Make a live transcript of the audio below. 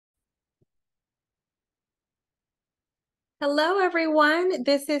Hello, everyone.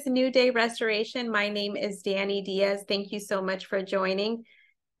 This is New Day Restoration. My name is Danny Diaz. Thank you so much for joining.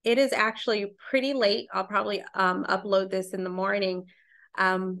 It is actually pretty late. I'll probably upload this in the morning.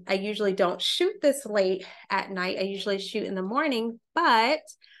 I usually don't shoot this late at night. I usually shoot in the morning, but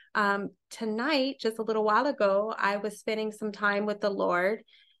tonight, just a little while ago, I was spending some time with the Lord.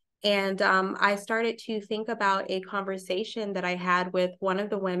 And I started to think about a conversation that I had with one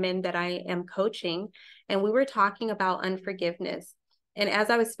of the women that I am coaching, and we were talking about unforgiveness. And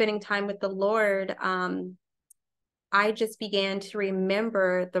as I was spending time with the Lord, I just began to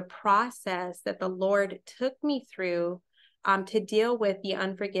remember the process that the Lord took me through to deal with the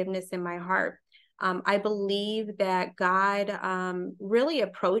unforgiveness in my heart. I believe that God really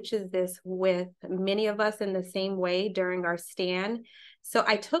approaches this with many of us in the same way during our stand. So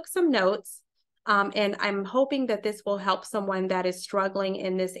I took some notes, and I'm hoping that this will help someone that is struggling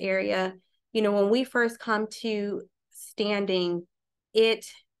in this area. You know, when we first come to standing,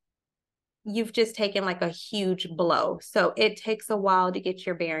 you've just taken like a huge blow. So it takes a while to get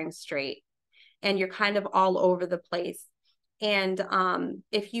your bearings straight, and you're kind of all over the place. And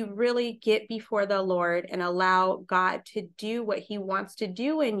if you really get before the Lord and allow God to do what he wants to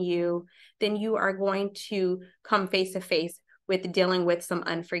do in you, then you are going to come face to face with dealing with some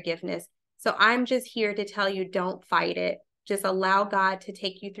unforgiveness. So I'm just here to tell you, don't fight it. Just allow God to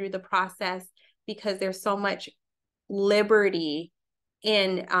take you through the process, because there's so much liberty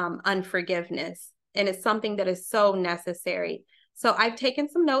in unforgiveness. And it's something that is so necessary. So I've taken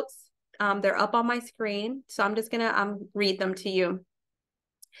some notes. They're up on my screen, so I'm just going to read them to you.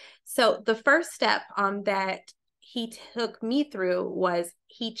 So the first step that he took me through was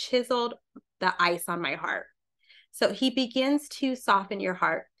he chiseled the ice on my heart. So he begins to soften your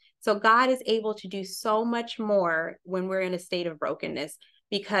heart. So God is able to do so much more when we're in a state of brokenness,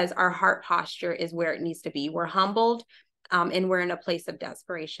 because our heart posture is where it needs to be. We're humbled, and we're in a place of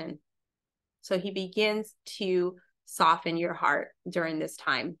desperation. So he begins to soften your heart during this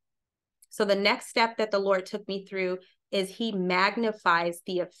time. So the next step that the Lord took me through is he magnifies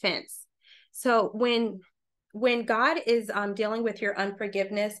the offense. So when God is dealing with your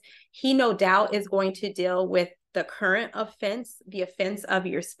unforgiveness, he no doubt is going to deal with the current offense, the offense of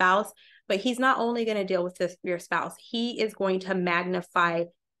your spouse, but he's not only going to deal with your spouse, he is going to magnify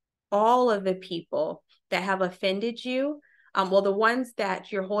all of the people that have offended you. Well, the ones that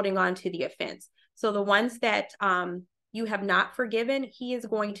you're holding on to the offense. So the ones that you have not forgiven, he is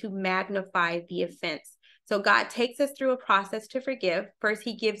going to magnify the offense. So God takes us through a process to forgive. First,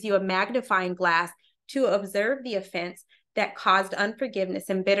 he gives you a magnifying glass to observe the offense that caused unforgiveness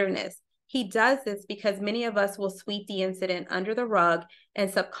and bitterness. He does this because many of us will sweep the incident under the rug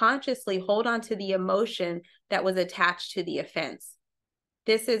and subconsciously hold on to the emotion that was attached to the offense.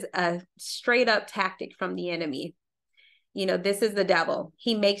 This is a straight up tactic from the enemy. You know, this is the devil.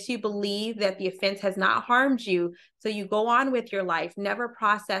 He makes you believe that the offense has not harmed you. So you go on with your life, never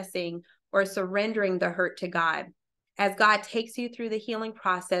processing or surrendering the hurt to God. As God takes you through the healing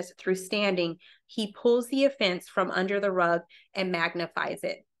process through standing, he pulls the offense from under the rug and magnifies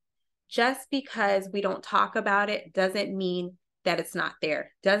it. Just because we don't talk about it doesn't mean that it's not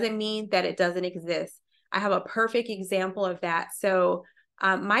there. Doesn't mean that it doesn't exist. I have a perfect example of that. So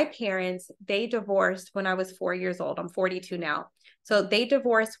my parents, they divorced when I was 4 years old. I'm 42 now. So they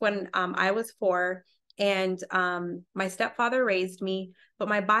divorced when I was 4, and my stepfather raised me, but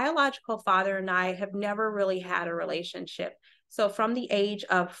my biological father and I have never really had a relationship. So from the age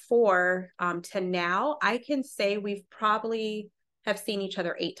of 4 to now, I can say we've probably have seen each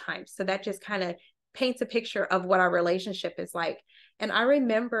other 8 times. So that just kind of paints a picture of what our relationship is like. And I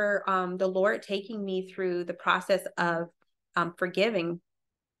remember the Lord taking me through the process of forgiving.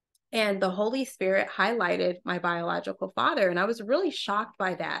 And the Holy Spirit highlighted my biological father. And I was really shocked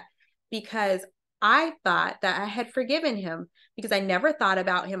by that, because I thought that I had forgiven him, because I never thought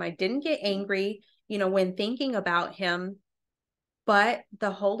about him. I didn't get angry, when thinking about him. But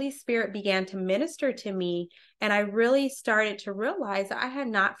the Holy Spirit began to minister to me, and I really started to realize that I had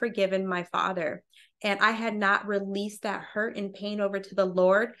not forgiven my father, and I had not released that hurt and pain over to the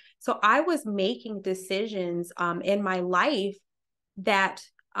Lord. So I was making decisions in my life that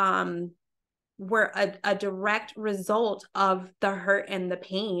were a direct result of the hurt and the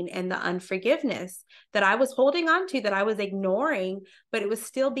pain and the unforgiveness that I was holding on to, that I was ignoring, but it was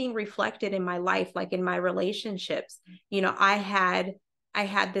still being reflected in my life, like in my relationships. I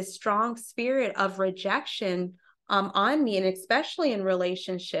had this strong spirit of rejection on me, and especially in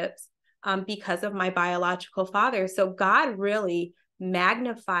relationships, because of my biological father. So God really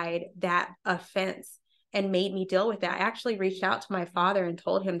magnified that offense and made me deal with that. I actually reached out to my father and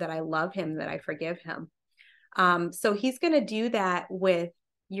told him that I love him, that I forgive him. So he's going to do that with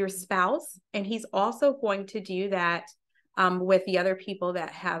your spouse, and he's also going to do that with the other people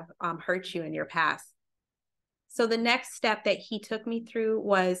that have hurt you in your past. So the next step that he took me through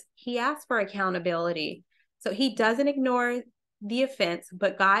was he asked for accountability. So he doesn't ignore the offense,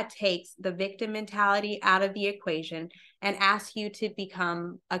 but God takes the victim mentality out of the equation and asks you to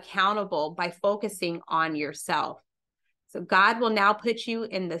become accountable by focusing on yourself. So God will now put you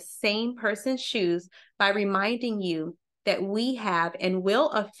in the same person's shoes by reminding you that we have and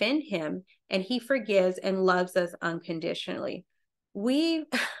will offend him, and he forgives and loves us unconditionally. We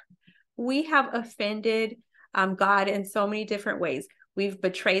have offended God in so many different ways. We've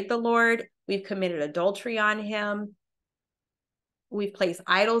betrayed the Lord. We've committed adultery on him. We've placed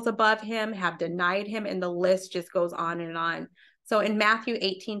idols above him, have denied him, and the list just goes on and on. So in Matthew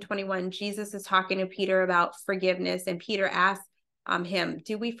 18:21, Jesus is talking to Peter about forgiveness, and Peter asks him,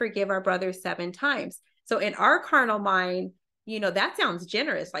 do we forgive our brothers 7 times? So in our carnal mind, that sounds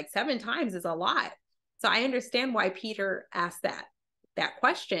generous. Like 7 times is a lot. So I understand why Peter asked that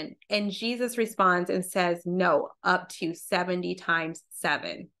question. And Jesus responds and says, no, up to 70 times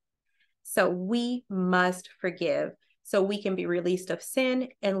 7. So we must forgive so we can be released of sin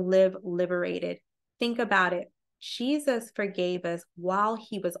and live liberated. Think about it. Jesus forgave us while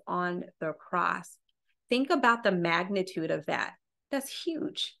he was on the cross. Think about the magnitude of that. That's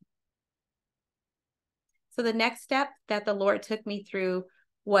huge. So the next step that the Lord took me through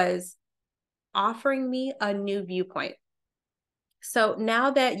was offering me a new viewpoint. So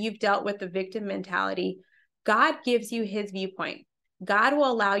now that you've dealt with the victim mentality, God gives you his viewpoint. God will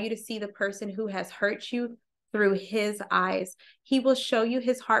allow you to see the person who has hurt you through his eyes. He will show you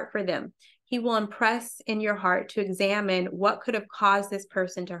his heart for them. He will impress in your heart to examine what could have caused this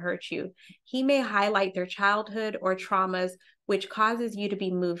person to hurt you. He may highlight their childhood or traumas, which causes you to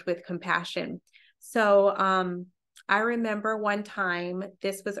be moved with compassion. So I remember one time,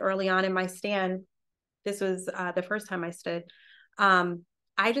 this was early on in my stand. This was the first time I stood.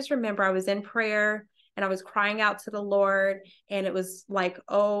 I just remember I was in prayer and I was crying out to the Lord, and it was like,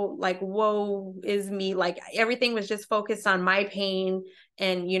 oh, like, woe is me. Like everything was just focused on my pain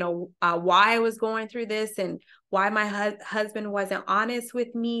and, why I was going through this and why my husband wasn't honest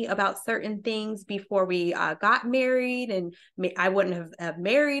with me about certain things before we got married, and I wouldn't have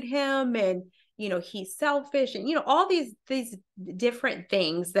married him. And, he's selfish, and, all these different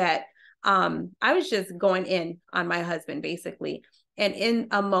things that I was just going in on my husband, basically. And in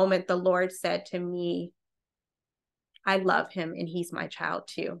a moment, the Lord said to me, I love him and he's my child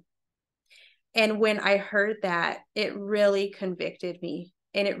too. And when I heard that, it really convicted me,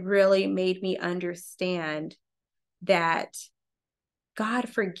 and it really made me understand that God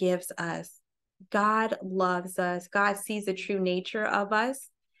forgives us. God loves us. God sees the true nature of us.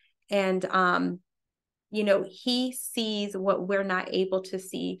 And, he sees what we're not able to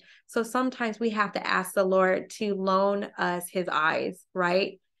see. So sometimes we have to ask the Lord to loan us his eyes,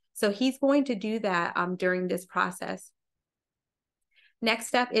 right? So he's going to do that during this process. Next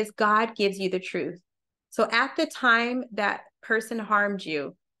step is God gives you the truth. So at the time that person harmed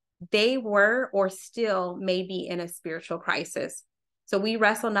you, they were or still may be in a spiritual crisis. So we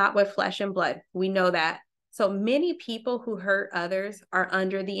wrestle not with flesh and blood. We know that. So many people who hurt others are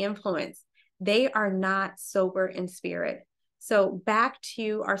under the influence. They are not sober in spirit. So back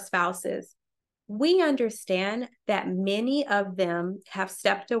to our spouses. We understand that many of them have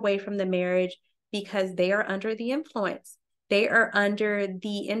stepped away from the marriage because they are under the influence. They are under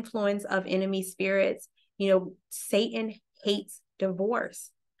the influence of enemy spirits. Satan hates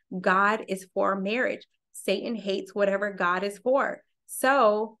divorce. God is for marriage. Satan hates whatever God is for.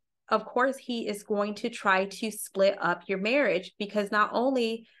 So, of course, he is going to try to split up your marriage, because not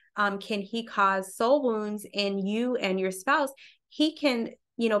only can he cause soul wounds in you and your spouse, he can,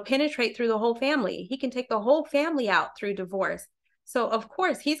 penetrate through the whole family. He can take the whole family out through divorce. So of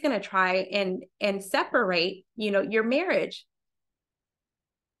course he's going to try and separate, your marriage.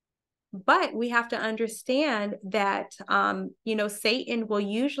 But we have to understand that, Satan will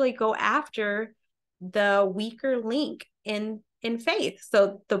usually go after the weaker link in faith.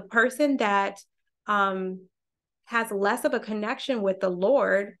 So the person that has less of a connection with the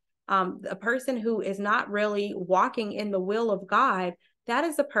Lord, a person who is not really walking in the will of God, that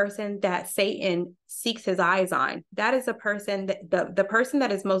is the person that Satan seeks his eyes on. That is the person that the person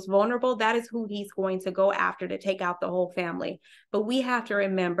that is most vulnerable, that is who he's going to go after to take out the whole family. But we have to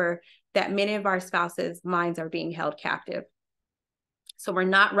remember that many of our spouses' minds are being held captive. So we're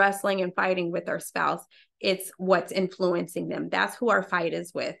not wrestling and fighting with our spouse. It's what's influencing them. That's who our fight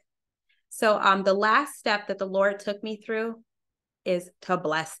is with. So the last step that the Lord took me through is to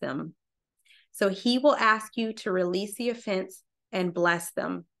bless them. So he will ask you to release the offense and bless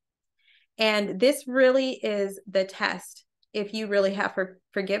them. And this really is the test if you really have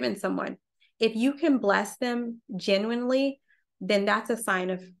forgiven someone. If you can bless them genuinely, then that's a sign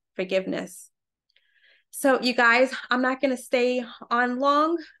of forgiveness. So you guys, I'm not going to stay on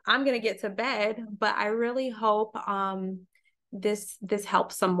long. I'm going to get to bed, but I really hope this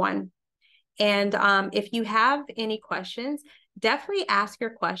helps someone. And if you have any questions, definitely ask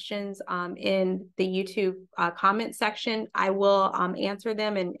your questions in the YouTube comment section. I will answer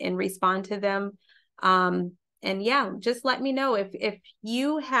them and respond to them. And yeah, just let me know if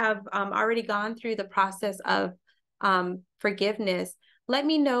you have already gone through the process of forgiveness. Let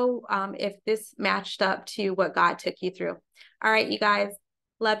me know if this matched up to what God took you through. All right, you guys.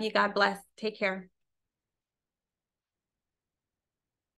 Love you. God bless. Take care.